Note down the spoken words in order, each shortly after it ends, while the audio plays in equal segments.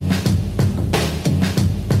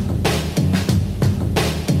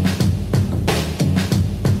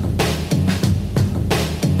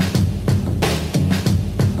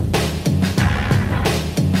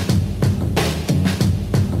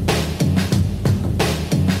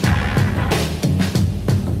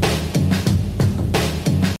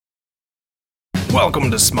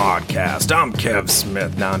Welcome to Smodcast. I'm Kev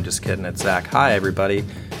Smith. No, I'm just kidding. It's Zach. Hi, everybody.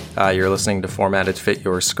 You're listening to Formatted to Fit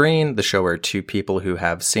Your Screen, the show where two people who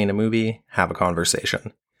have seen a movie have a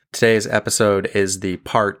conversation. Today's episode is the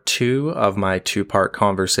part 2 of my 2-part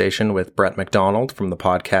conversation with Brett McDonald from the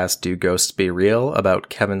podcast Do Ghosts Be Real about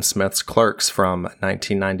Kevin Smith's Clerks from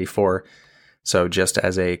 1994. So just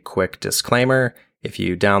as a quick disclaimer, if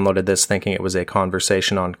you downloaded this thinking it was a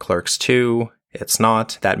conversation on Clerks 2, it's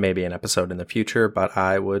not. That may be an episode in the future, but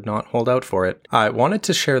I would not hold out for it. I wanted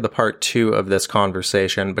to share the part 2 of this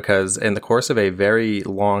conversation because in the course of a very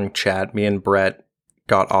long chat, me and Brett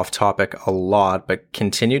got off topic a lot, but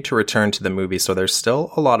continued to return to the movie. So there's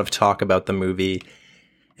still a lot of talk about the movie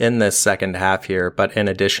in this second half here. But in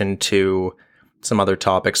addition to some other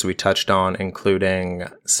topics we touched on, including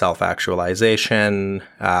self-actualization,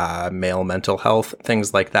 male mental health,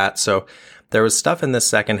 things like that. So there was stuff in this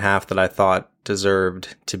second half that I thought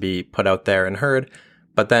deserved to be put out there and heard.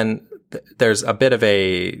 But then there's a bit of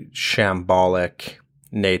a shambolic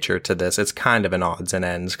nature to this. It's kind of an odds and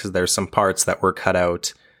ends because there's some parts that were cut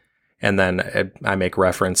out. And then I make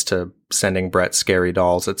reference to sending Brett scary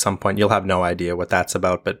dolls at some point. You'll have no idea what that's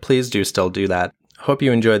about, but please do still do that. Hope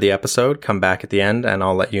you enjoy the episode. Come back at the end and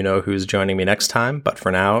I'll let you know who's joining me next time. But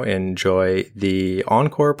for now, enjoy the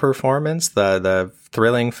encore performance, the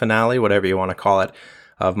thrilling finale, whatever you want to call it,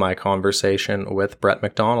 of my conversation with Brett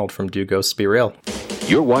McDonald from Do Ghosts Be Real.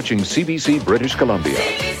 You're watching CBC British Columbia.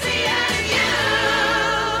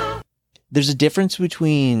 There's a difference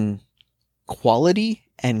between quality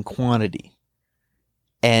and quantity.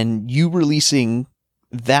 And you releasing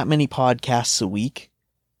that many podcasts a week,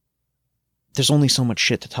 there's only so much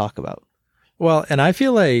shit to talk about. Well, and I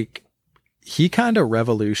feel like he kind of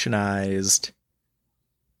revolutionized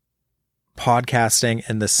podcasting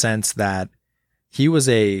in the sense that he was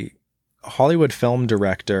a Hollywood film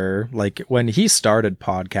director. Like when he started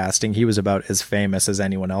podcasting, he was about as famous as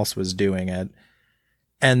anyone else was doing it.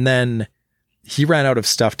 And then he ran out of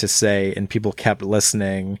stuff to say and people kept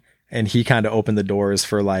listening, and he kind of opened the doors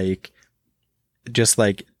for just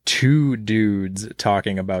two dudes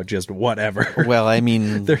talking about just whatever. Well, I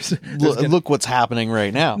mean, look what's happening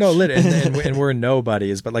right now. No, and we're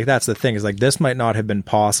nobodies, but that's the thing is this might not have been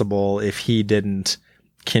possible if he didn't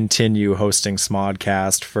continue hosting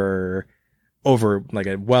Smodcast for over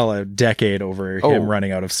a decade over him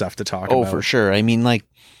running out of stuff to talk about. Oh, for sure. I mean,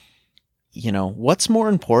 what's more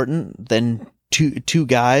important than two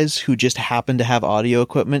guys who just happen to have audio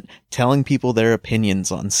equipment telling people their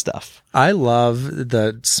opinions on stuff? I love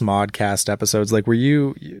the Smodcast episodes.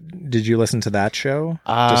 Did you listen to that show?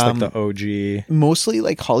 Just the OG?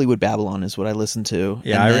 Mostly Hollywood Babylon is what I listened to.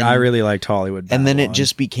 Yeah, I really liked Hollywood Babylon. And then it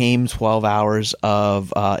just became 12 hours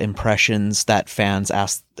of impressions that fans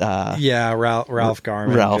asked Ralph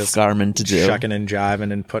Garman to do. Shucking and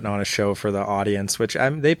jiving and putting on a show for the audience, which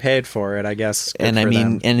they paid for it, I guess. And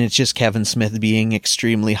and it's just Kevin Smith being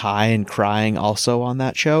extremely high and crying also on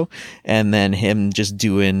that show. And then him just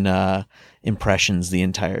doing impressions the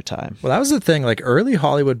entire time. Well, that was the thing. Early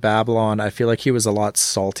Hollywood Babylon, I feel like he was a lot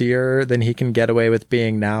saltier than he can get away with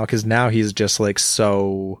being now, because now he's just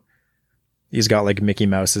so... He's got Mickey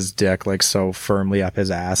Mouse's dick so firmly up his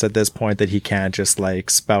ass at this point that he can't just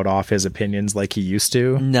spout off his opinions like he used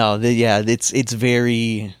to. No, it's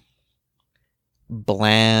very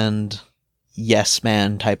bland, yes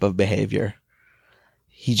man type of behavior.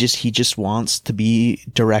 He just wants to be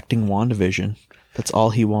directing WandaVision. That's all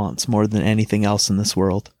he wants, more than anything else in this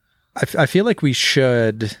world. I feel like we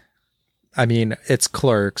should... I mean, it's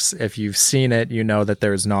Clerks. If you've seen it, you know that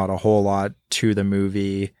there's not a whole lot to the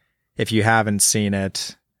movie. If you haven't seen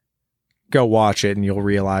it, go watch it and you'll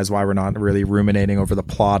realize why we're not really ruminating over the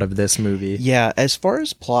plot of this movie. Yeah, as far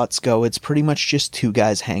as plots go, it's pretty much just two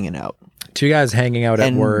guys hanging out. Two guys hanging out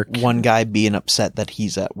at work. One guy being upset that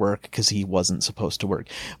he's at work because he wasn't supposed to work.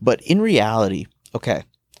 But in reality, okay,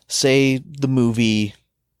 say the movie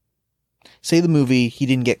he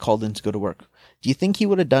didn't get called in to go to work. Do you think he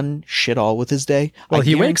would have done shit all with his day? Well,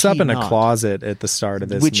 he wakes up in a closet at the start of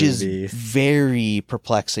this movie. Which movie. Is very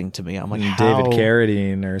perplexing to me. I'm like, David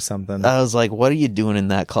Carradine or something. I was like, what are you doing in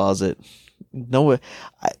that closet? No,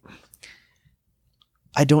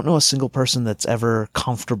 I don't know a single person that's ever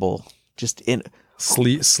comfortable just in...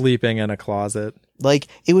 Sleeping in a closet.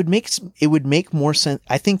 It would make more sense.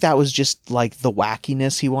 I think that was just the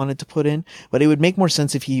wackiness he wanted to put in, but it would make more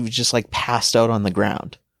sense if he was just passed out on the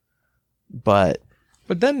ground. But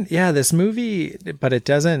then, yeah, this movie, but it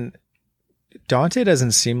doesn't, Dante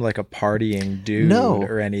doesn't seem like a partying dude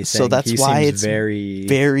or anything. So that's why it's very,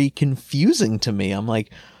 very confusing to me. I'm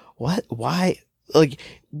like, what? Why? like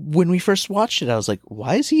when we first watched it, I was like,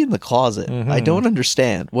 why is he in the closet? I don't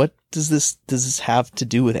understand. What does this have to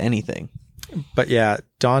do with anything? But yeah,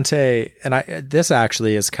 Dante, and this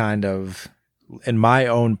actually is kind of in my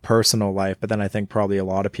own personal life, but then I think probably a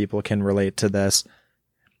lot of people can relate to this.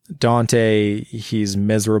 Dante, he's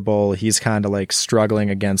miserable. He's kind of like struggling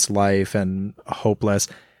against life and hopeless.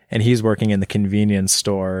 And he's working in the convenience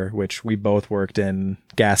store, which we both worked in,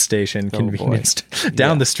 gas station, convenience,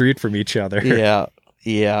 down the street from each other. Yeah.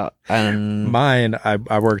 Yeah. And mine,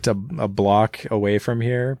 I worked a block away from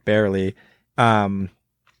here, barely.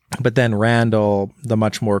 But then Randall, the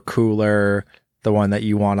much more cooler, the one that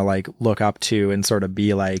you want to like look up to and sort of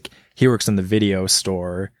be like, he works in the video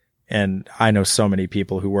store. And I know so many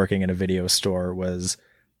people who working in a video store was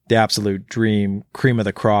the absolute dream, cream of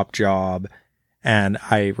the crop job. And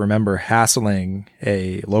I remember hassling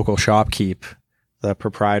a local shopkeep, the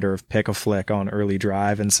proprietor of Pick a Flick on Early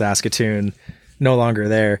Drive in Saskatoon, no longer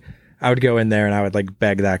there. I would go in there and I would like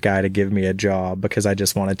beg that guy to give me a job because I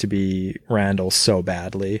just wanted to be Randall so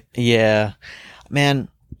badly. Yeah, man.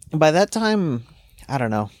 By that time, I don't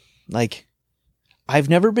know. Like, I've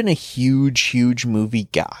never been a huge movie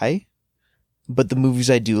guy, but the movies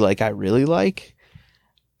I do like, I really like.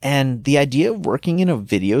 And the idea of working in a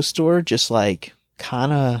video store, just like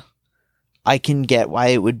kind of, I can get why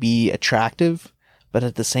it would be attractive, but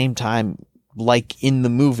at the same time, like in the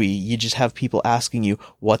movie, you just have people asking you,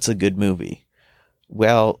 what's a good movie?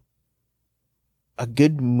 Well, a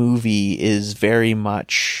good movie is very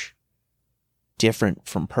much different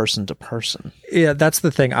from person to person. Yeah, that's the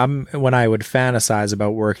thing. When I would fantasize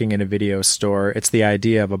about working in a video store, it's the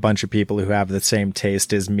idea of a bunch of people who have the same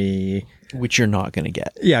taste as me, which you're not going to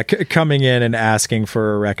get. Yeah, coming in and asking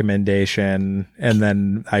for a recommendation, and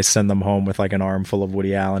then I send them home with like an armful of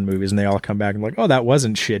Woody Allen movies, and they all come back and like, "Oh, that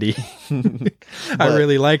wasn't shitty. I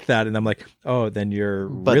really like that." And I'm like, "Oh, then you're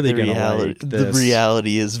really going to like this." The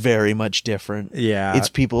reality is very much different. Yeah, it's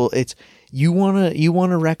people. It's you want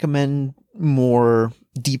to recommend more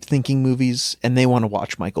deep thinking movies, and they want to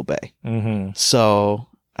watch Michael Bay. Mm-hmm. So,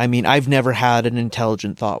 I mean, I've never had an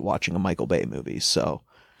intelligent thought watching a Michael Bay movie. So,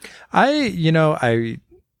 I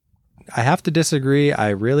have to disagree.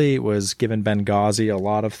 I really was giving Benghazi a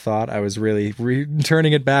lot of thought. I was really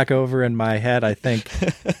turning it back over in my head. I think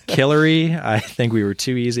Hillary, I think we were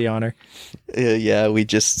too easy on her. Yeah, we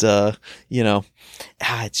just,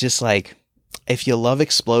 it's just like, if you love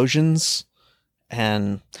explosions,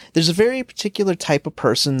 and there's a very particular type of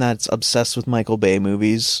person that's obsessed with Michael Bay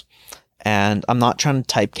movies, and I'm not trying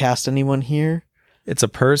to typecast anyone here. It's a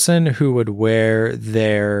person who would wear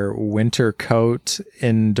their winter coat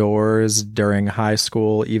indoors during high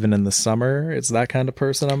school, even in the summer. It's that kind of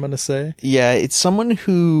person, I'm going to say. Yeah, it's someone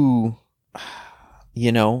who,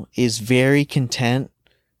 is very content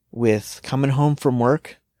with coming home from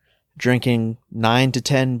work, drinking 9 to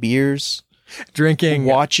 10 beers,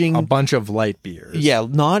 watching a bunch of light beers. Yeah,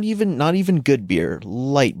 not even good beer,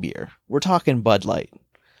 light beer. We're talking Bud Light.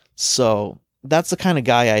 So that's the kind of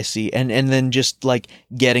guy I see. And then just like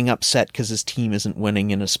getting upset because his team isn't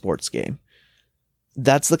winning in a sports game.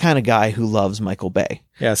 That's the kind of guy who loves Michael Bay.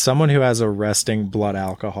 Yeah, someone who has a resting blood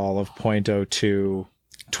alcohol of 0.02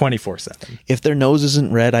 24/7. If their nose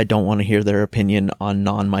isn't red, I don't want to hear their opinion on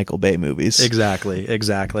non-Michael Bay movies. Exactly.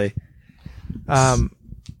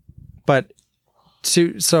 But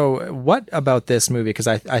so what about this movie? Because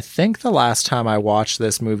I think the last time I watched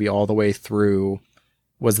this movie all the way through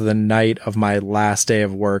was the night of my last day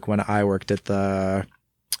of work when I worked at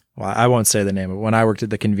I won't say the name of it, when I worked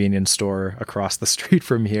at the convenience store across the street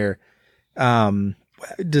from here.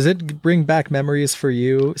 Does it bring back memories for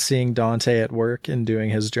you seeing Dante at work and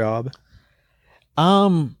doing his job?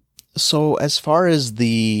 So as far as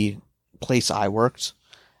the place I worked,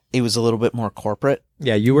 it was a little bit more corporate.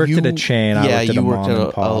 Yeah, you worked at a chain. I worked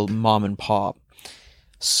at a mom and pop.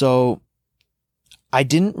 So I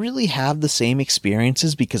didn't really have the same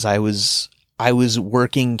experiences because I was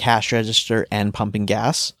working cash register and pumping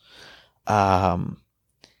gas.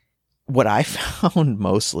 What I found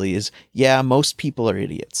mostly is, most people are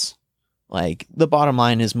idiots. Like, the bottom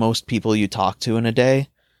line is most people you talk to in a day,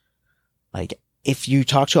 like, if you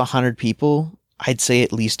talk to 100 people, I'd say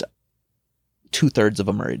at least 2/3 of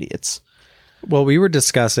them are idiots. Well, we were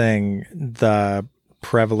discussing the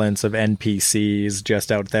prevalence of NPCs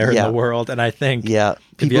just out there in the world, and I think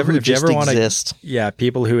people who just exist.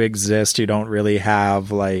 People who exist who don't really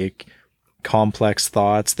have like complex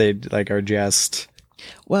thoughts. They like are just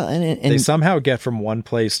Well, They and somehow get from one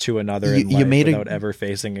place to another in You life made a- without ever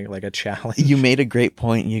facing like a challenge. you made a great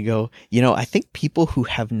point. You go, I think people who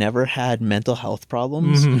have never had mental health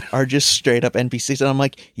problems are just straight up NPCs. And I'm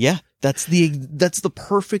like, yeah, that's the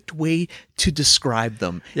perfect way to describe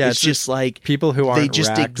them. Yeah, it's just like people who they aren't just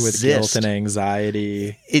racked with guilt exist. and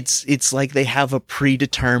anxiety. It's like they have a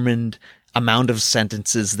predetermined amount of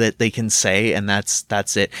sentences that they can say, and that's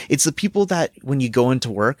it. It's the people that when you go into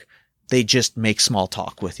work, they just make small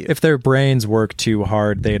talk with you. If their brains work too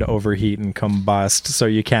hard, they'd overheat and combust, so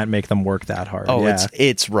you can't make them work that hard. Oh, yeah.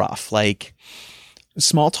 it's rough. Like,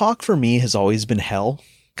 small talk for me has always been hell,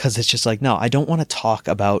 because it's just like, no, I don't want to talk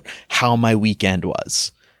about how my weekend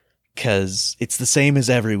was, because it's the same as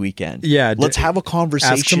every weekend. Yeah, let's have a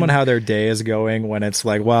conversation. Ask someone how their day is going when it's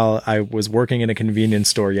like, well, I was working in a convenience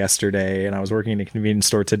store yesterday and I was working in a convenience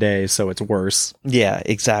store today, so it's worse. Yeah,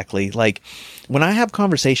 exactly. Like, when I have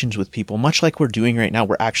conversations with people, much like we're doing right now,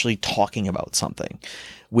 we're actually talking about something,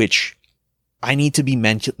 which I need to be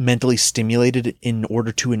mentally stimulated in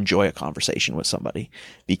order to enjoy a conversation with somebody,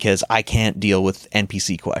 because I can't deal with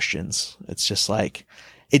NPC questions. It's just like,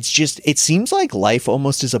 it seems like life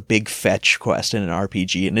almost is a big fetch quest in an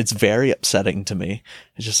RPG, and it's very upsetting to me.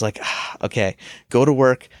 It's just like, okay, go to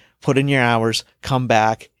work, put in your hours, come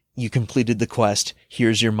back, you completed the quest,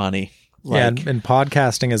 here's your money. Yeah, and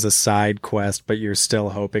podcasting is a side quest, but you're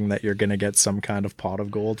still hoping that you're going to get some kind of pot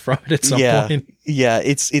of gold from it at some point. Yeah,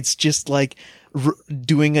 it's just like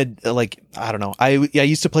doing I don't know. I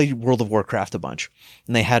used to play World of Warcraft a bunch,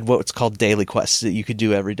 and they had what's called daily quests that you could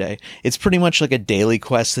do every day. It's pretty much like a daily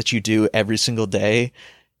quest that you do every single day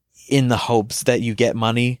in the hopes that you get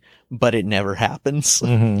money, but it never happens.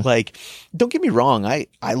 Mm-hmm. Like, don't get me wrong.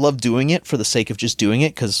 I love doing it for the sake of just doing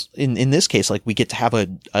it. Cause in this case, like, we get to have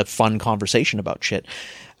a fun conversation about shit.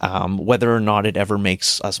 Whether or not it ever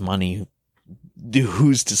makes us money,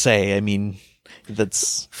 who's to say? I mean,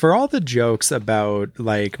 that's for all the jokes about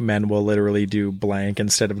like men will literally do blank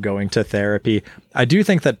instead of going to therapy. I do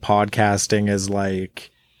think that podcasting is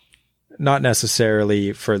like, not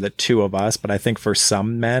necessarily for the two of us, but I think for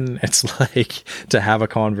some men, it's like to have a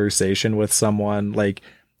conversation with someone, like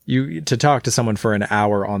to talk to someone for an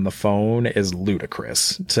hour on the phone is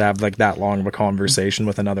ludicrous. To have like that long of a conversation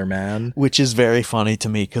with another man. Which is very funny to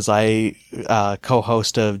me, because I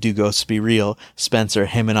co-host of Do Ghosts Be Real, Spencer,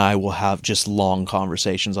 him and I will have just long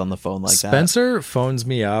conversations on the phone like that. Spencer phones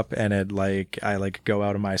me up and I go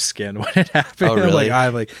out of my skin when it happens. Oh, really?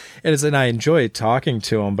 And I enjoy talking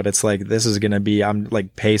to him, but it's like, this is going to be, I'm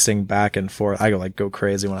like pacing back and forth. I go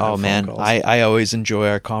crazy when I have phone calls. I always enjoy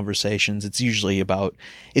our conversations. It's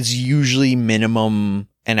usually minimum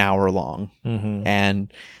an hour long. Mm-hmm.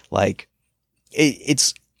 And like,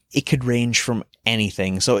 it could range from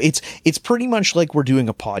anything. So it's pretty much like we're doing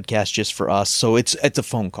a podcast just for us. So it's a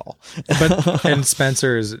phone call. And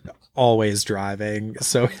Spencer's always driving.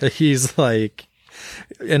 So he's like,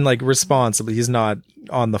 and like responsible. He's not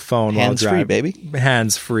on the phone while driving. Hands free, baby.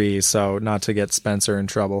 Hands free. So not to get Spencer in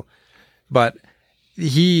trouble, but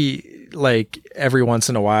he, like, every once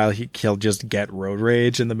in a while he'll just get road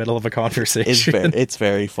rage in the middle of a conversation. It's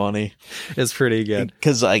very funny. It's pretty good,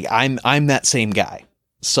 because like I'm that same guy,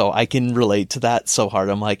 so I can relate to that so hard.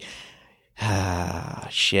 I'm like,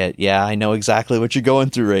 shit, yeah, I know exactly what you're going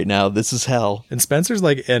through right now. This is hell. And Spencer's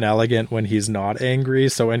like inelegant when he's not angry,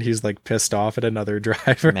 so when he's like pissed off at another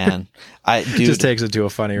driver, man, dude, just takes it to a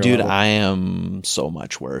funny level. I am so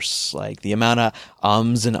much worse. Like, the amount of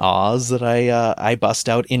ums and ahs that I bust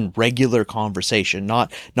out in regular conversation,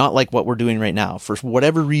 not like what we're doing right now. For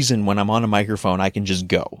whatever reason, when I'm on a microphone, I can just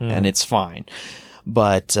go and it's fine.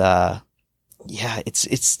 But yeah,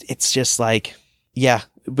 it's just like, yeah.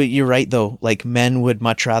 But you're right, though. Like, men would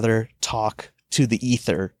much rather talk to the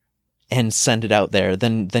ether and send it out there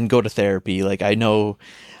than go to therapy. Like, I know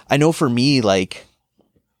for me, like,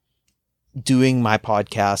 doing my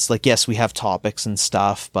podcast, like, yes, we have topics and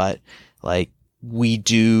stuff, but like, we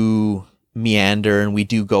do meander and we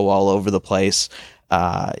do go all over the place,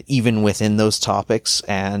 even within those topics.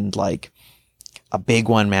 And like, a big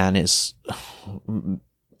one, man, is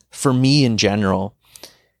for me in general,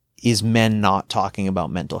 is men not talking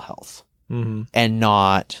about mental health and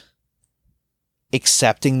not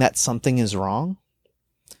accepting that something is wrong.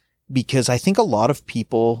 Because I think a lot of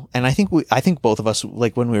people, and I think both of us,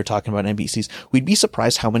 like when we were talking about NPCs, we'd be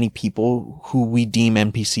surprised how many people who we deem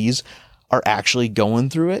NPCs are actually going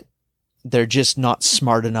through it. They're just not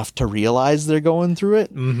smart enough to realize they're going through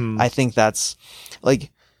it. Mm-hmm. I think that's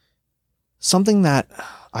like something that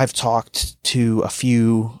I've talked to a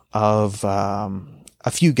few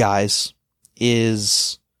guys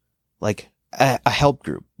is like a help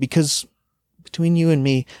group, because between you and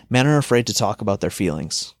me, men are afraid to talk about their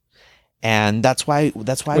feelings. And that's why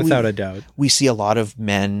Without a doubt. we see a lot of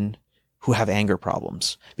men who have anger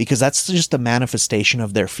problems, because that's just a manifestation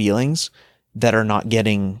of their feelings that are not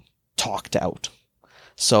getting talked out.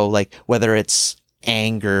 So like whether it's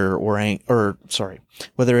anger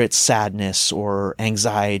whether it's sadness or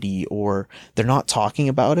anxiety, or they're not talking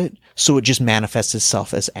about it, so it just manifests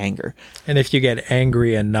itself as anger. And if you get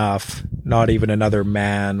angry enough, not even another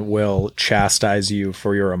man will chastise you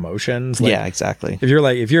for your emotions. Like, yeah, exactly.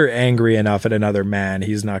 if you're angry enough at another man,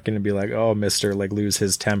 he's not going to be like, oh, mister, like lose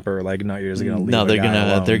his temper. Like, no, you're just going to leave No, a guy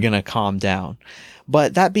alone. they're gonna calm down.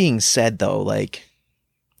 But that being said, though, like,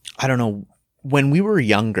 I don't know, when we were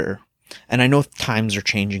younger, and I know times are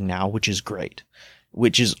changing now, which is great,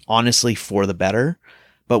 which is honestly for the better.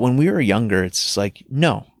 But when we were younger, it's just like,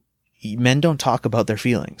 no, men don't talk about their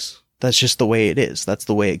feelings. That's just the way it is. That's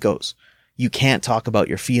the way it goes. You can't talk about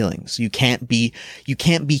your feelings. You can't be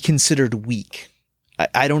considered weak.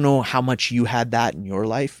 I don't know how much you had that in your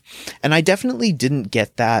life. And I definitely didn't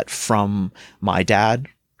get that from my dad.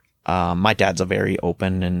 My dad's a very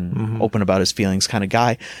open and open about his feelings kind of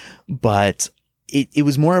guy, but it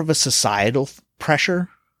was more of a societal pressure,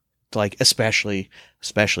 like especially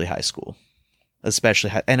high school,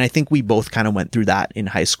 and I think we both kind of went through that in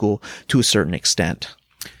high school to a certain extent.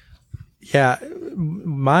 Yeah,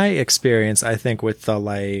 my experience, I think, with the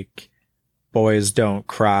like boys don't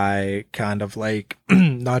cry kind of like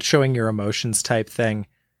not showing your emotions type thing,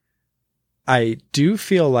 I do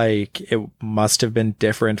feel like it must have been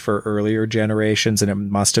different for earlier generations, and it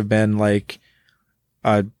must have been like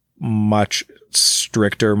a much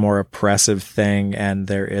stricter, more oppressive thing, and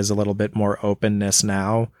there is a little bit more openness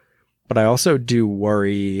now. But I also do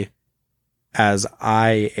worry, as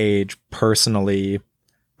I age personally,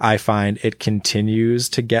 I find it continues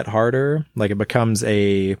to get harder. Like, it becomes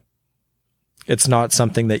it's not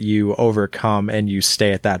something that you overcome and you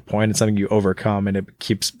stay at that point. It's something you overcome, and it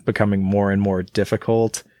keeps becoming more and more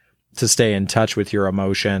difficult to stay in touch with your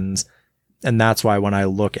emotions. And that's why when I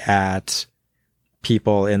look at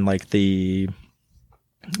people in like the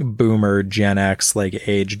boomer Gen X, like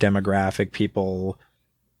age demographic, people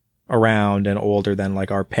around and older than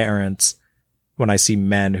like our parents, when I see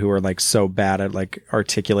men who are like so bad at like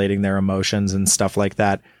articulating their emotions and stuff like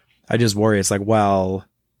that, I just worry. It's like, well,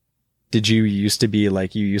 did you used to be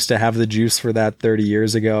like, you used to have the juice for that 30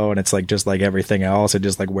 years ago? And it's like, just like everything else, it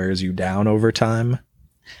just like wears you down over time.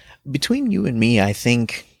 Between you and me, I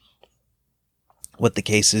think what the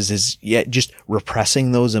case is just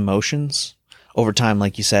repressing those emotions over time,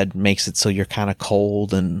 like you said, makes it so you're kind of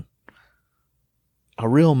cold and a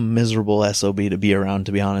real miserable SOB to be around,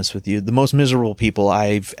 to be honest with you. The most miserable people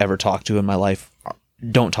I've ever talked to in my life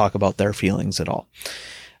don't talk about their feelings at all.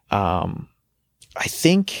 I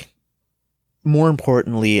think more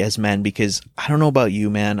importantly as men, because I don't know about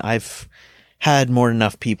you, man, I've had more than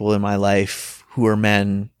enough people in my life who are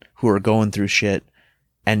men who are going through shit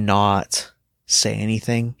and not say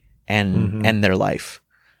anything and end their life.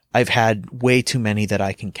 I've had way too many that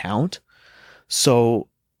I can count. So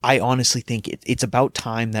I honestly think it's about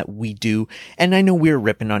time that we do. And I know we were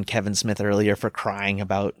ripping on Kevin Smith earlier for crying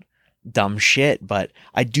about dumb shit, but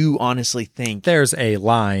I do honestly think there's a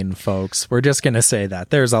line, folks. We're just going to say that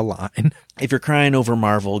there's a line. If you're crying over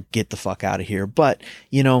Marvel, get the fuck out of here. But,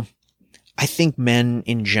 you know, I think men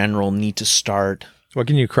in general need to start. What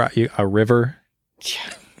can you cry? A river?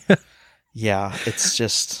 Yeah, it's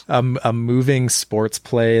just a moving sports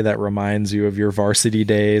play that reminds you of your varsity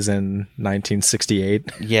days in 1968.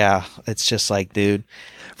 Yeah, it's just like, dude.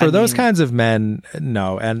 For those kinds of men,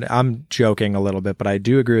 no. And I'm joking a little bit, but I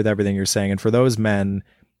do agree with everything you're saying. And for those men,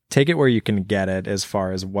 take it where you can get it as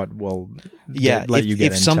far as what will let you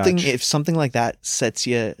get in touch. If something like that sets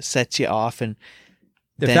you off, and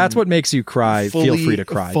if that's what makes you cry, feel free to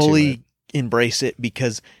cry. Fully embrace it,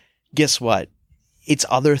 because guess what? It's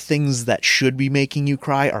other things that should be making you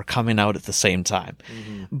cry are coming out at the same time.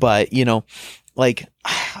 But, you know, like,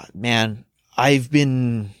 man,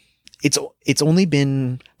 it's only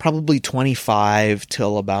been probably 25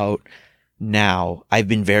 till about now. I've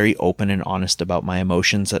been very open and honest about my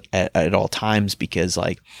emotions at all times, because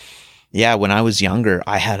like, yeah, when I was younger,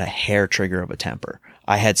 I had a hair trigger of a temper.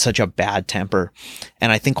 I had such a bad temper.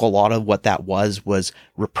 And I think a lot of what that was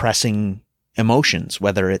repressing emotions,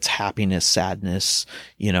 whether it's happiness, sadness,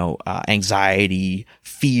 you know, anxiety,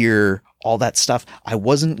 fear, all that stuff. I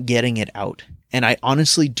wasn't getting it out. And I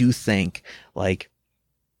honestly do think, like,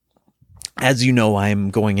 as you know, I'm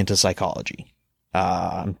going into psychology.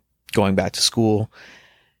 I'm going back to school,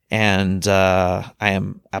 and I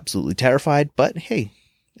am absolutely terrified, but hey,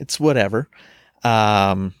 it's whatever.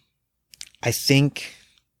 I I think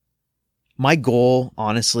my goal,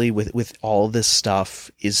 honestly, with all this stuff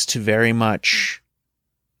is to very much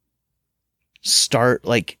start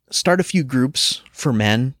a few groups for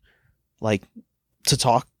men, like to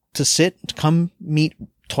talk, to sit, to come meet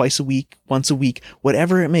twice a week, once a week,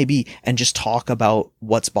 whatever it may be, and just talk about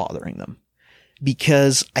what's bothering them.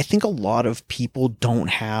 Because I think a lot of people don't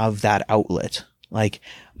have that outlet. Like,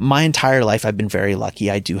 my entire life, I've been very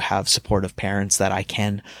lucky. I do have supportive parents that I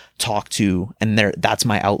can talk to, and that's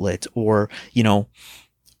my outlet. Or, you know,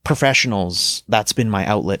 professionals, that's been my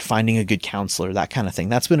outlet. Finding a good counselor, that kind of thing.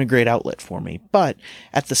 That's been a great outlet for me. But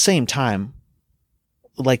at the same time,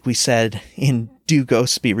 like we said in Do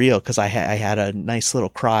Ghosts Be Real, because I had a nice little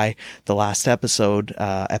cry the last episode,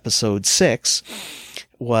 episode 6,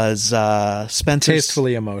 was Spencer.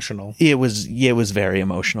 Tastefully emotional. It was very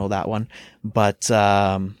emotional, that one. But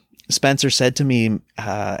Spencer said to me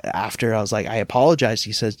after, I was like, I apologize.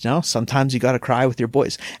 He says, no, sometimes you got to cry with your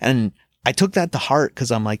boys. And I took that to heart,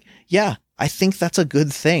 because I'm like, yeah, I think that's a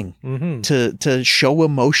good thing to show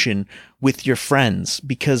emotion with your friends,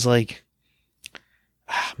 because, like,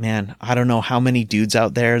 man, I don't know how many dudes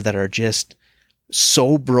out there that are just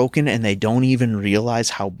so broken and they don't even realize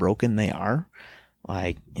how broken they are.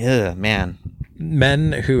 Like, yeah, man.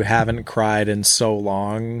 Men who haven't cried in so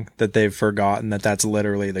long that they've forgotten that that's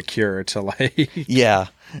literally the cure to, like... Yeah.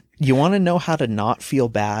 You want to know how to not feel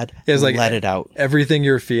bad? It's like, let it out. Everything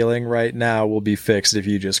you're feeling right now will be fixed if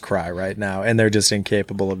you just cry right now. And they're just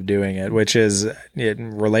incapable of doing it, which is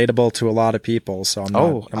relatable to a lot of people. So I'm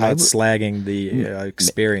not slagging the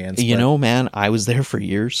experience. You know, man, I was there for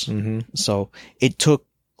years. Mm-hmm. So it took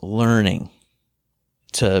learning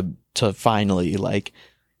to finally, like,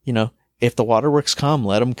 you know, if the waterworks come,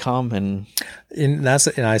 let them come. And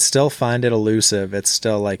I still find it elusive. It's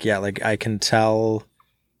still like, yeah, like I can tell,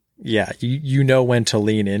 yeah, you know when to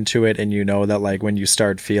lean into it, and you know that, like, when you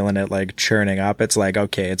start feeling it like churning up, it's like,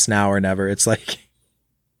 okay, it's now or never. It's like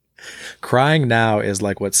crying now is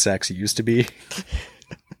like what sex used to be.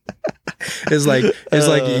 It's like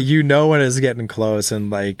you know when it's getting close,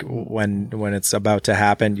 and like when it's about to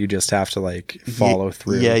happen, you just have to like follow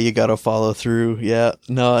through. Yeah, you got to follow through. Yeah,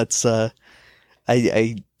 no, it's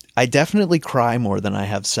I definitely cry more than I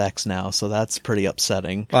have sex now, so that's pretty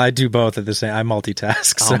upsetting. Well, I do both at the same. I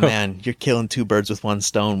multitask. Oh man, you're killing two birds with one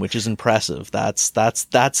stone, which is impressive. That's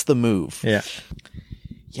the move. Yeah.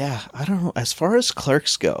 Yeah, I don't know. As far as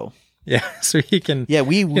Clerks go. Yeah, so we can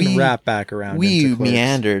wrap back around. We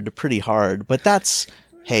meandered pretty hard, but that's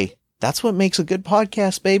what makes a good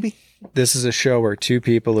podcast, baby. This is a show where two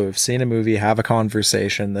people who have seen a movie have a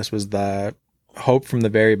conversation. This was the hope from the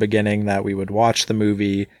very beginning that we would watch the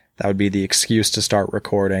movie. That would be the excuse to start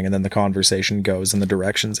recording, and then the conversation goes in the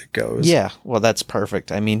directions it goes. Yeah, well, that's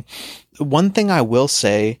perfect. I mean, one thing I will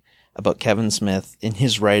say about Kevin Smith in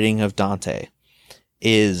his writing of Dante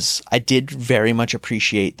is I did very much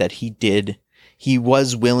appreciate that he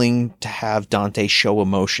was willing to have Dante show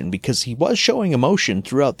emotion, because he was showing emotion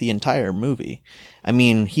throughout the entire movie. I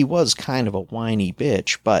mean, he was kind of a whiny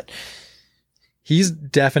bitch, but he's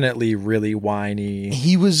definitely really whiny.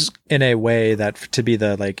 He was in a way that to be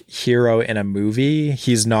the like hero in a movie,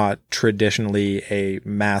 he's not traditionally a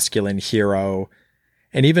masculine hero.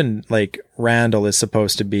 And even like Randall is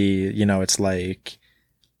supposed to be, it's like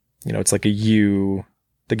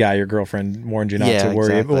the guy your girlfriend warned you not to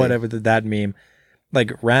worry about, whatever that meme.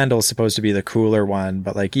 Like Randall's supposed to be the cooler one,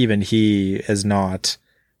 but like even he is not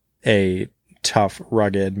a tough,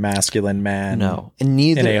 rugged, masculine man. No, and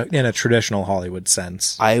neither in a traditional Hollywood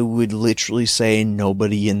sense. I would literally say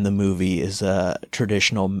nobody in the movie is a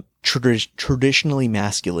traditionally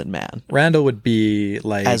masculine man. Randall would be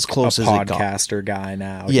like as close a as podcaster guy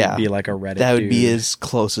now. Yeah, he'd be like a Reddit. That would dude. be as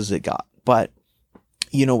close as it got. But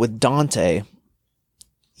with Dante,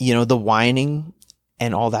 the whining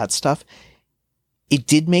and all that stuff, it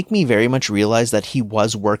did make me very much realize that he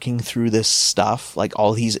was working through this stuff, like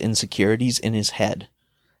all these insecurities in his head,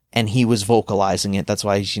 and he was vocalizing it. That's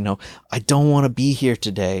why he's, I don't want to be here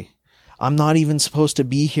today. I'm not even supposed to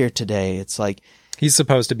be here today. It's like he's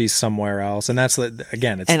supposed to be somewhere else. And that's,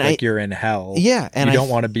 again, it's like you're in hell. Yeah. And you don't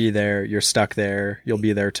want to be there. You're stuck there. You'll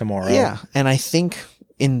be there tomorrow. Yeah. And I think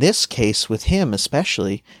in this case with him,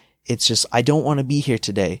 especially, it's just, I don't want to be here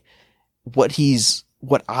today.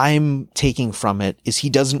 What I'm taking from it is he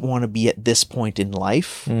doesn't want to be at this point in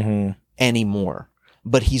life anymore,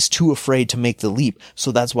 but he's too afraid to make the leap.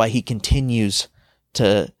 So that's why he continues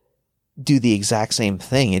to do the exact same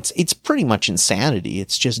thing. It's pretty much insanity.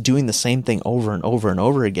 It's just doing the same thing over and over and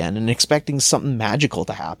over again and expecting something magical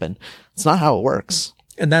to happen. It's not how it works.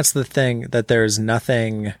 And that's the thing, that there's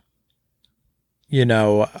nothing you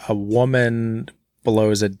know, a woman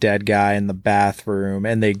blows a dead guy in the bathroom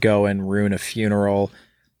and they go and ruin a funeral.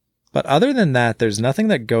 But other than that, there's nothing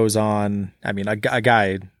that goes on. I mean,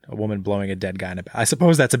 a woman blowing a dead guy in a bath. I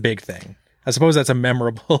suppose that's a big thing. I suppose that's a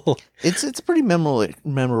memorable. It's a pretty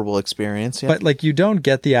memorable experience. Yeah. But like, you don't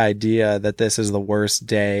get the idea that this is the worst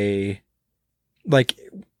day. Like,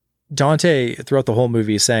 Dante throughout the whole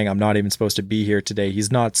movie is saying, I'm not even supposed to be here today.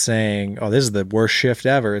 He's not saying, oh, this is the worst shift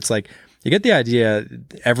ever. It's like, you get the idea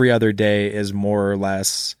every other day is more or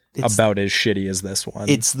less about as shitty as this one.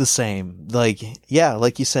 It's the same. Like, yeah,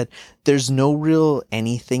 like you said, there's no real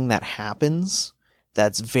anything that happens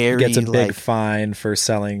that's very gets a big fine for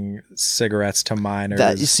selling cigarettes to minors.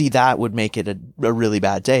 That, you see, that would make it a really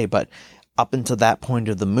bad day. But up until that point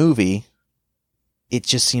of the movie, it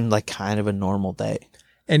just seemed like kind of a normal day.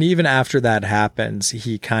 And even after that happens,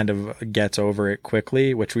 he kind of gets over it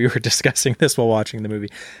quickly, which we were discussing this while watching the movie.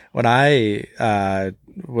 When I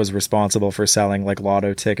was responsible for selling like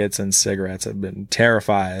lotto tickets and cigarettes, I've been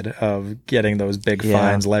terrified of getting those big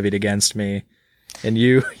fines levied against me. And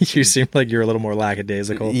you seemed like you're a little more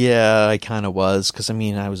lackadaisical. Yeah, I kind of was. Because, I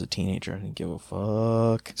mean, I was a teenager. I didn't give a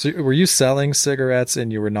fuck. So were you selling cigarettes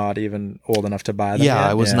and you were not even old enough to buy them Yeah,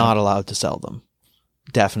 yet? I was not allowed to sell them.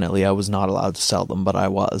 Definitely, I was not allowed to sell them, but I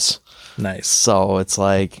was. Nice. So it's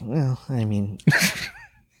like, well, I mean...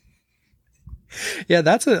 Yeah,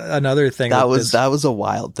 that's another thing. That was a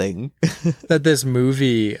wild thing. That this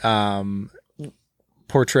movie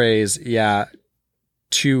portrays,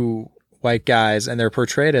 two white guys, and they're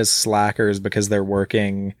portrayed as slackers because they're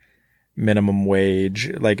working minimum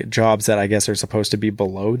wage, like jobs that I guess are supposed to be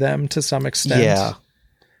below them to some extent. Yeah.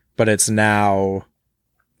 But it's now,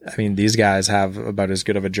 I mean, these guys have about as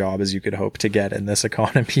good of a job as you could hope to get in this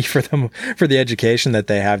economy for them, for the education that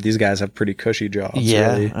they have. These guys have pretty cushy jobs.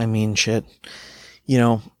 Yeah. Really. I mean, shit, you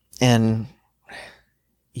know, and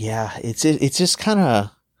yeah, it's just kind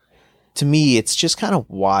of, to me, it's just kind of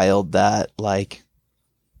wild that like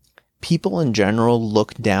people in general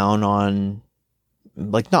look down on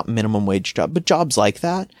like not minimum wage job, but jobs like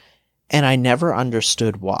that. And I never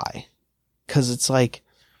understood why. 'Cause it's like,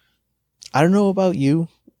 I don't know about you,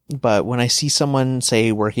 but when I see someone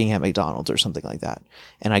say working at McDonald's or something like that,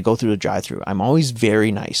 and I go through the drive-thru, I'm always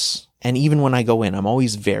very nice. And even when I go in, I'm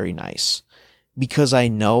always very nice because I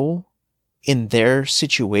know in their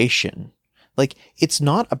situation, like it's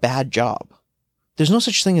not a bad job. There's no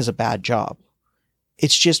such thing as a bad job.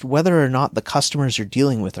 It's just whether or not the customers you're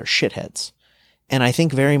dealing with are shitheads. And I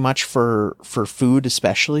think very much for food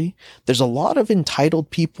especially, there's a lot of entitled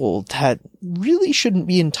people that really shouldn't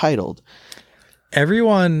be entitled.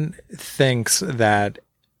 Everyone thinks that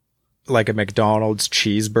like a McDonald's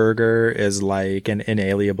cheeseburger is like an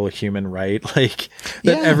inalienable human right. Like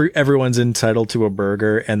that everyone's entitled to a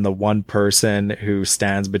burger, and the one person who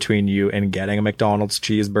stands between you and getting a McDonald's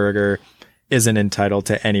cheeseburger isn't entitled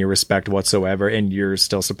to any respect whatsoever, and you're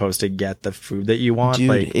still supposed to get the food that you want. Dude,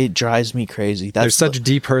 like, it drives me crazy. There's such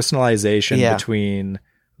depersonalization between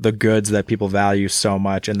the goods that people value so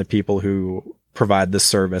much and the people who provide the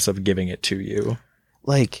service of giving it to you.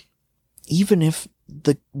 Like, even if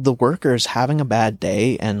the worker is having a bad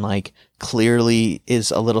day and like clearly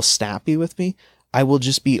is a little snappy with me, I will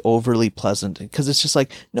just be overly pleasant because it's just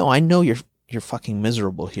like, no, I know you're fucking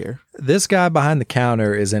miserable here. This guy behind the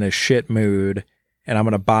counter is in a shit mood, and I'm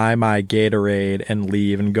going to buy my Gatorade and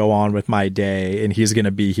leave and go on with my day, and he's going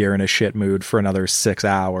to be here in a shit mood for another 6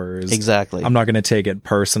 hours. Exactly. I'm not going to take it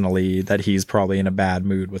personally that he's probably in a bad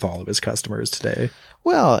mood with all of his customers today.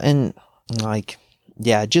 Well, and like,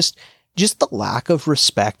 yeah, just the lack of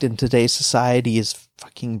respect in today's society is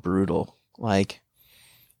fucking brutal. Like,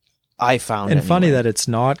 I found And funny that it's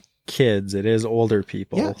not kids, it is older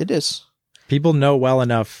people. Yeah, it is. People know well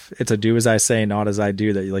enough, it's a do as I say, not as I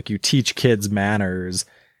do, that like you teach kids manners,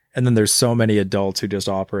 and then there's so many adults who just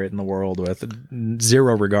operate in the world with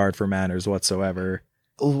zero regard for manners whatsoever.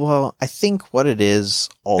 Well, I think what it is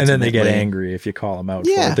ultimately... And then they get angry if you call them out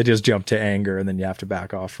for it. They just jump to anger, and then you have to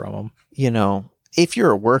back off from them. You know, if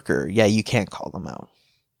you're a worker, you can't call them out.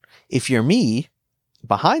 If you're me,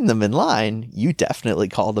 behind them in line, you definitely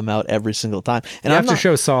call them out every single time. And you have to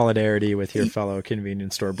show solidarity with your fellow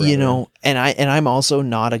convenience store brother. You know, and I'm also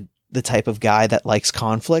not the type of guy that likes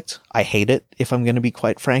conflict. I hate it, if I'm going to be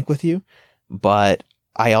quite frank with you. But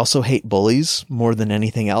I also hate bullies more than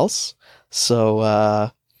anything else.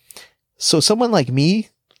 So someone like me,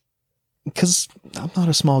 because I'm not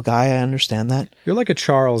a small guy, I understand that. You're like a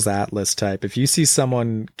Charles Atlas type. If you see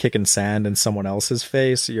someone kicking sand in someone else's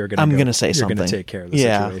face, I'm going to say something. You're going to take care of the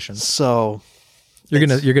situation. So you're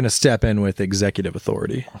going to step in with executive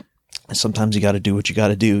authority. Sometimes you got to do what you got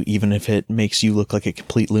to do, even if it makes you look like a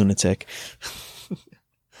complete lunatic.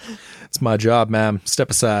 It's my job, ma'am. Step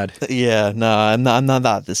aside. Yeah, no, I'm not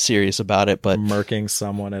that serious about it, but Murking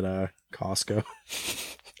someone at a Costco.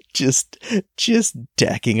 just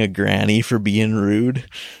decking a granny for being rude.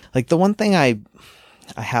 Like, the one thing I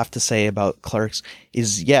have to say about Clerks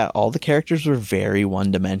is, yeah, all the characters were very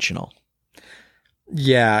one-dimensional.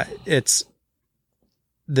 Yeah,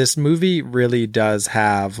 this movie really does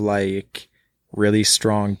have like really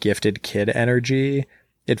strong gifted kid energy.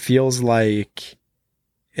 It feels like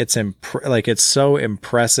it's it's so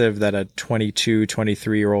impressive that a 22,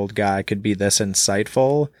 23-year-old guy could be this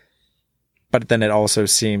insightful. But then it also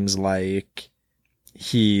seems like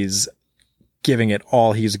he's giving it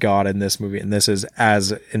all he's got in this movie. And this is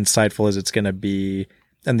as insightful as it's going to be.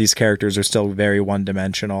 And these characters are still very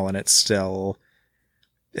one-dimensional, and it's still...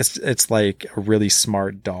 It's like a really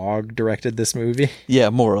smart dog directed this movie. Yeah,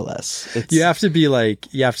 more or less. You have to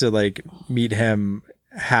meet him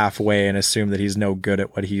halfway and assume that he's no good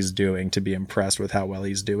at what he's doing to be impressed with how well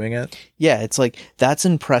he's doing it. Yeah, it's like, that's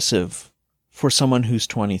impressive for someone who's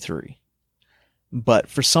 23. But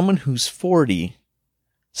for someone who's 40,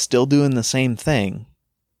 still doing the same thing,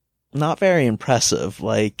 not very impressive.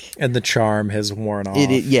 Like, and the charm has worn off.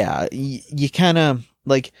 You kind of...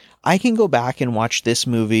 Like, I can go back and watch this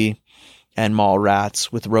movie and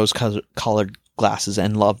Mallrats with rose-colored glasses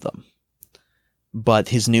and love them. But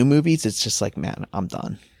his new movies, it's just like, man, I'm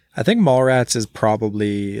done. I think Mallrats is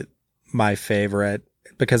probably my favorite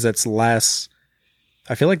because it's less...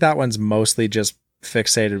 I feel like that one's mostly just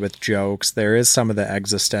fixated with jokes. There is some of the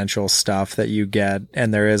existential stuff that you get,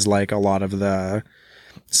 and there is like a lot of the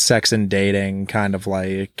sex and dating kind of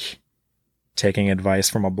like... taking advice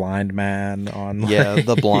from a blind man on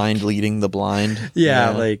the blind leading the blind. Yeah,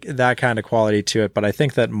 like that kind of quality to it. But I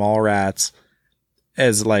think that Mallrats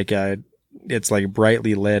is like it's like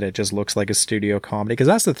brightly lit. It just looks like a studio comedy. Because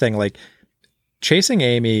that's the thing, like Chasing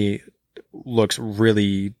Amy looks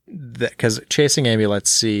really, because Chasing Amy,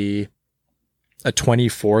 let's see, a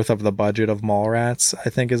 24th of the budget of Mallrats, I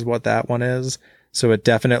think is what that one is. So it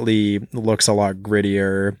definitely looks a lot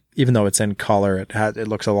grittier, even though it's in color. It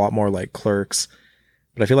looks a lot more like Clerks.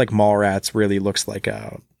 But I feel like Mallrats really looks like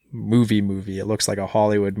a movie. It looks like a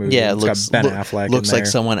Hollywood movie. Yeah, it's got Ben Affleck. Looks in there.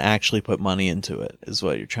 like someone actually put money into it, is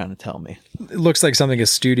what you're trying to tell me. It looks like something a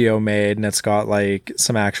studio made, and it's got like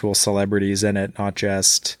some actual celebrities in it, not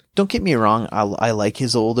just... Don't get me wrong, I like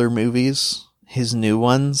his older movies. His new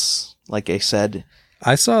ones, like I said...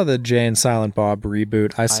 I saw the Jay and Silent Bob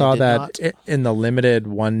reboot. I saw that in the limited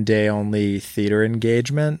one-day only theater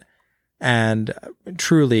engagement. And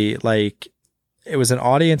truly, like, it was an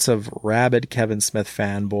audience of rabid Kevin Smith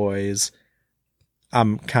fanboys.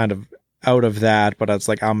 I'm kind of out of that, but it's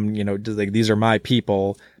like, like, these are my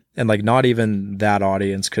people. And like, not even that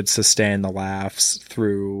audience could sustain the laughs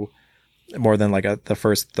through more than like the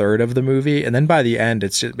first third of the movie. And then by the end,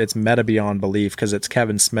 it's meta beyond belief because it's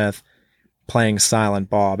Kevin Smith playing Silent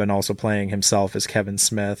Bob and also playing himself as Kevin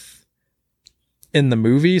Smith in the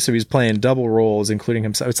movie. So he's playing double roles, including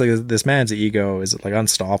himself. It's like this man's ego is like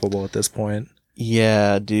unstoppable at this point.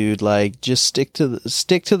 Yeah, dude, like just stick to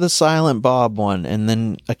the Silent Bob one and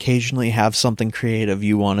then occasionally have something creative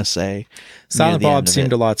you want to say. Silent Bob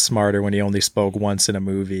seemed a lot smarter when he only spoke once in a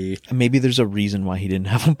movie. Maybe there's a reason why he didn't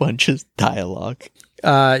have a bunch of dialogue.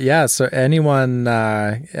 So anyone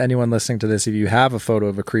listening to this, if you have a photo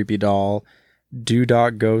of a creepy doll,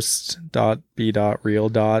 do.ghosts.b.real.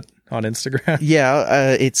 on Instagram.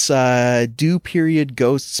 Yeah, it's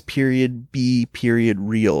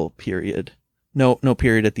do.ghosts.b.real. No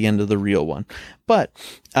period at the end of the real one. But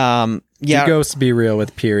yeah, Do Ghosts Be Real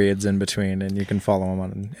with periods in between, and you can follow them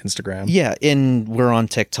on Instagram. Yeah, and we're on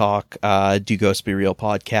TikTok. Do Ghosts Be Real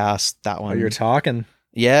podcast. That one. Oh, you're talking.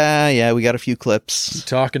 Yeah, we got a few clips. You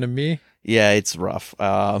talking to me? Yeah, it's rough.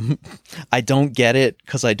 I don't get it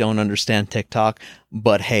because I don't understand TikTok.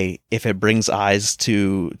 But hey, if it brings eyes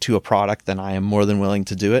to a product, then I am more than willing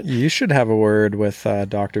to do it. You should have a word with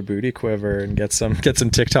Dr. Booty Quiver and get some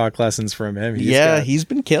TikTok lessons from him. He's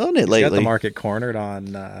been killing it lately. He's got the market cornered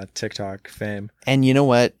on TikTok fame. And you know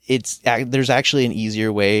what? There's actually an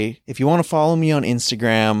easier way. If you want to follow me on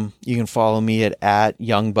Instagram, you can follow me at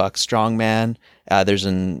YoungBuckStrongman. There's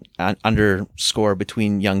an underscore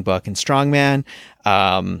between Young Buck and Strongman.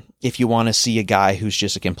 If you want to see a guy who's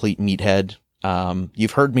just a complete meathead,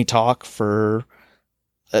 you've heard me talk for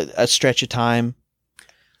a stretch of time.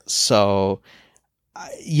 So,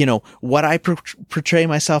 what I portray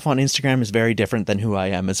myself on Instagram is very different than who I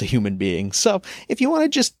am as a human being. So if you want to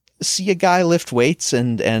just see a guy lift weights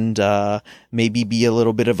and maybe be a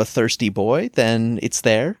little bit of a thirsty boy, then it's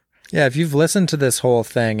there. Yeah, if you've listened to this whole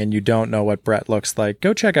thing and you don't know what Brett looks like,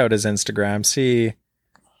 go check out his Instagram. See,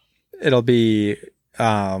 it'll be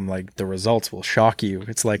like the results will shock you.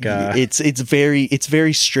 It's like it's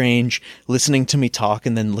very strange listening to me talk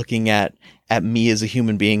and then looking at me as a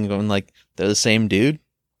human being going like, they're the same dude.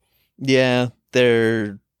 Yeah,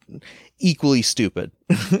 they're equally stupid.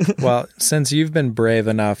 Well, since you've been brave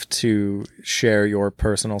enough to share your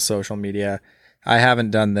personal social media, I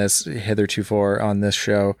haven't done this hitherto on this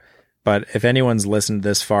show, but if anyone's listened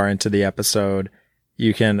this far into the episode,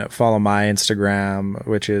 you can follow my Instagram,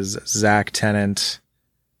 which is Zach Tennant.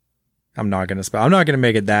 I'm not going to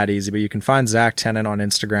make it that easy, but you can find Zach Tennant on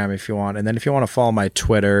Instagram if you want. And then if you want to follow my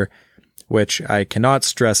Twitter, which I cannot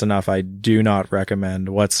stress enough, I do not recommend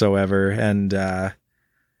whatsoever. And,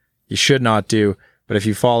 you should not do, but if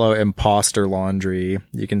you follow Imposter Laundry,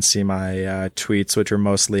 you can see my tweets, which are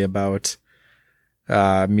mostly about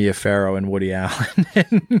Mia Farrow and Woody Allen,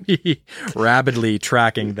 and me rapidly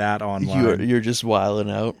tracking that online. You're just wilding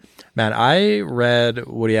out. Man, I read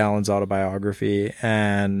Woody Allen's autobiography,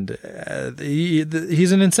 and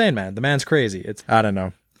he's an insane man. The man's crazy. I don't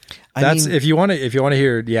know. If you want to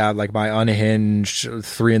hear, like my unhinged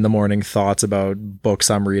 3 a.m. thoughts about books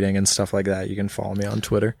I'm reading and stuff like that, you can follow me on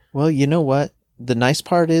Twitter. Well, you know what? The nice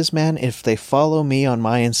part is, man, if they follow me on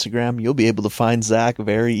my Instagram, you'll be able to find Zach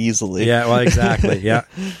very easily. Yeah, well, exactly. Yeah.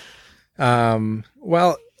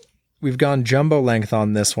 Well, we've gone jumbo length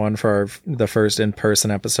on this one for the first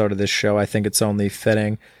in-person episode of this show. I think it's only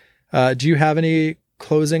fitting. Do you have any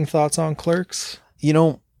closing thoughts on Clerks?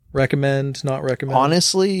 Recommend, not recommend?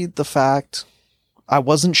 Honestly, the fact I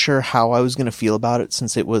wasn't sure how I was going to feel about it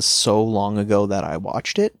since it was so long ago that I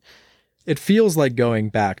watched it. It feels like going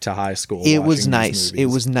back to high school. It was nice. It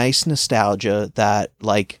was nice nostalgia that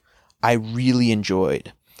like I really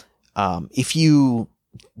enjoyed. If you've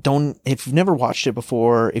never watched it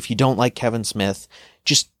before, if you don't like Kevin Smith,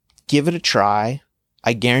 just give it a try.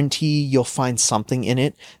 I guarantee you'll find something in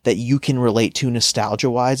it that you can relate to nostalgia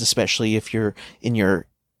wise, especially if you're in your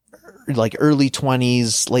like early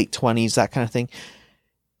 20s, late 20s, that kind of thing.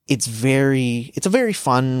 It's a very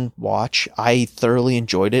fun watch. I thoroughly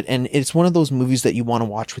enjoyed it. And it's one of those movies that you want to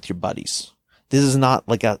watch with your buddies. This is not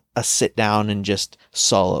like a sit down and just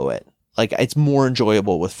solo it. Like it's more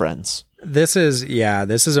enjoyable with friends. This is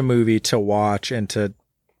a movie to watch and to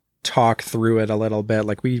talk through it a little bit.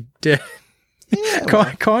 Like we did.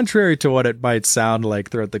 Yeah, contrary to what it might sound like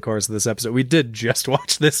throughout the course of this episode, we did just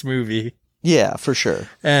watch this movie. Yeah, for sure.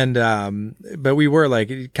 And, but we were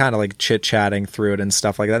like, kind of like chit chatting through it and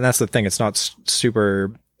stuff like that. And that's the thing. It's not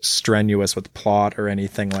super strenuous with plot or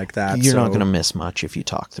anything like that. You're not going to miss much if you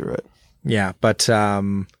talk through it. Yeah. But,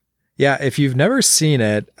 if you've never seen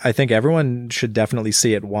it, I think everyone should definitely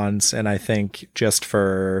see it once. And I think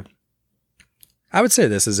I would say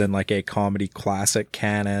this is in like a comedy classic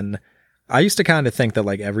canon. I used to kind of think that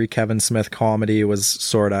like every Kevin Smith comedy was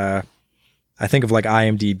sort of, I think of like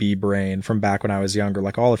IMDb brain from back when I was younger.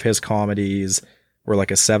 Like all of his comedies were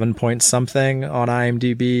like a 7 point something on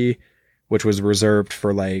IMDb, which was reserved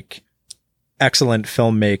for like excellent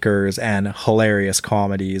filmmakers and hilarious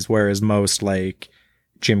comedies. Whereas most like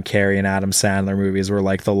Jim Carrey and Adam Sandler movies were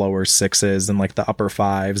like the lower 6s and like the upper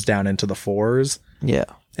 5s down into the 4s. Yeah.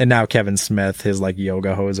 And now Kevin Smith, his like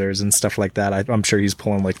Yoga Hosers and stuff like that. I'm sure he's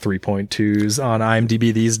pulling like 3.2s on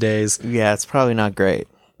IMDb these days. Yeah, it's probably not great.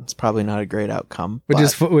 It's probably not a great outcome. Which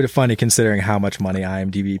is funny considering how much money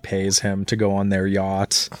IMDb pays him to go on their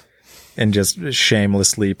yacht and just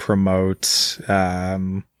shamelessly promote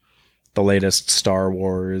the latest Star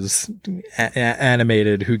Wars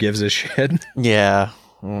animated Who Gives a Shit. Yeah.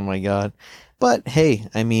 Oh my God. But hey,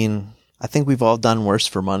 I mean, I think we've all done worse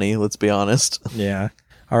for money. Let's be honest. Yeah.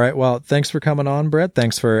 All right. Well, thanks for coming on, Brett.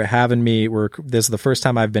 Thanks for having me. This is the first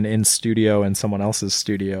time I've been in studio in someone else's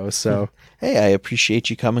studio. So, hey, I appreciate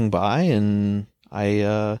you coming by, and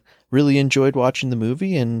I really enjoyed watching the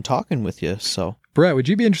movie and talking with you. So, Brett, would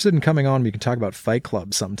you be interested in coming on? We can talk about Fight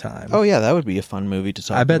Club sometime. Oh yeah, that would be a fun movie to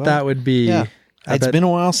talk about. I bet that would be. Yeah. It's been a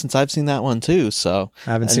while since I've seen that one too, so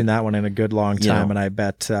I haven't seen that one in a good long time, and I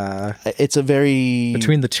bet it's a very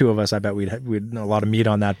between the two of us, I bet we'd a lot of meat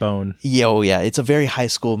on that bone. Yeah, oh yeah, it's a very high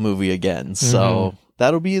school movie again, so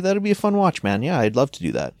that'll be a fun watch, man. Yeah, I'd love to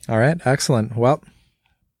do that. All right, excellent. Well,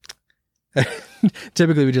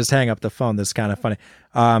 typically we just hang up the phone. This is kind of funny.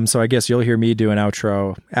 So I guess you'll hear me do an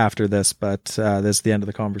outro after this, but this is the end of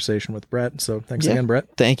the conversation with Brett. So thanks again, Brett.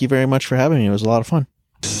 Thank you very much for having me. It was a lot of fun.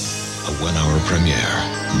 A 1 hour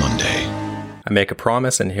premiere, Monday. I make a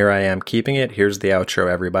promise, and here I am keeping it. Here's the outro,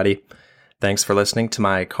 everybody. Thanks for listening to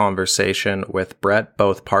my conversation with Brett,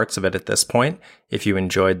 both parts of it at this point. If you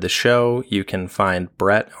enjoyed the show, you can find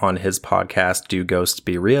Brett on his podcast, Do Ghosts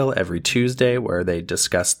Be Real, every Tuesday, where they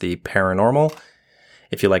discuss the paranormal.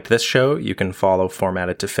 If you liked this show, you can follow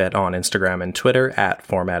Formatted to Fit on Instagram and Twitter at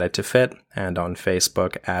Formatted to Fit, and on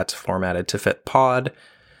Facebook at Formatted to Fit Pod.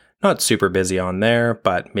 Not super busy on there,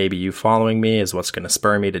 but maybe you following me is what's going to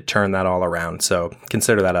spur me to turn that all around, so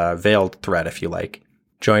consider that a veiled threat if you like.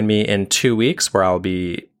 Join me in 2 weeks where I'll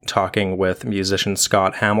be talking with musician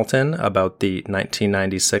Scott Hamilton about the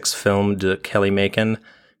 1996 film de Kelly Macon,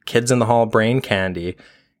 Kids in the Hall Brain Candy.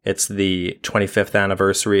 It's the 25th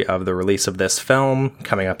anniversary of the release of this film.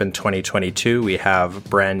 Coming up in 2022, we have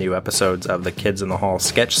brand new episodes of the Kids in the Hall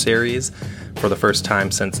sketch series for the first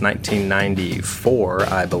time since 1994,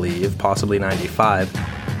 I believe, possibly 95.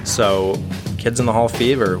 So, Kids in the Hall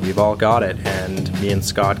fever, we've all got it, and me and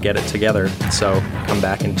Scott get it together. So, come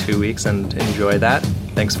back in 2 weeks and enjoy that.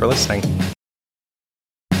 Thanks for listening.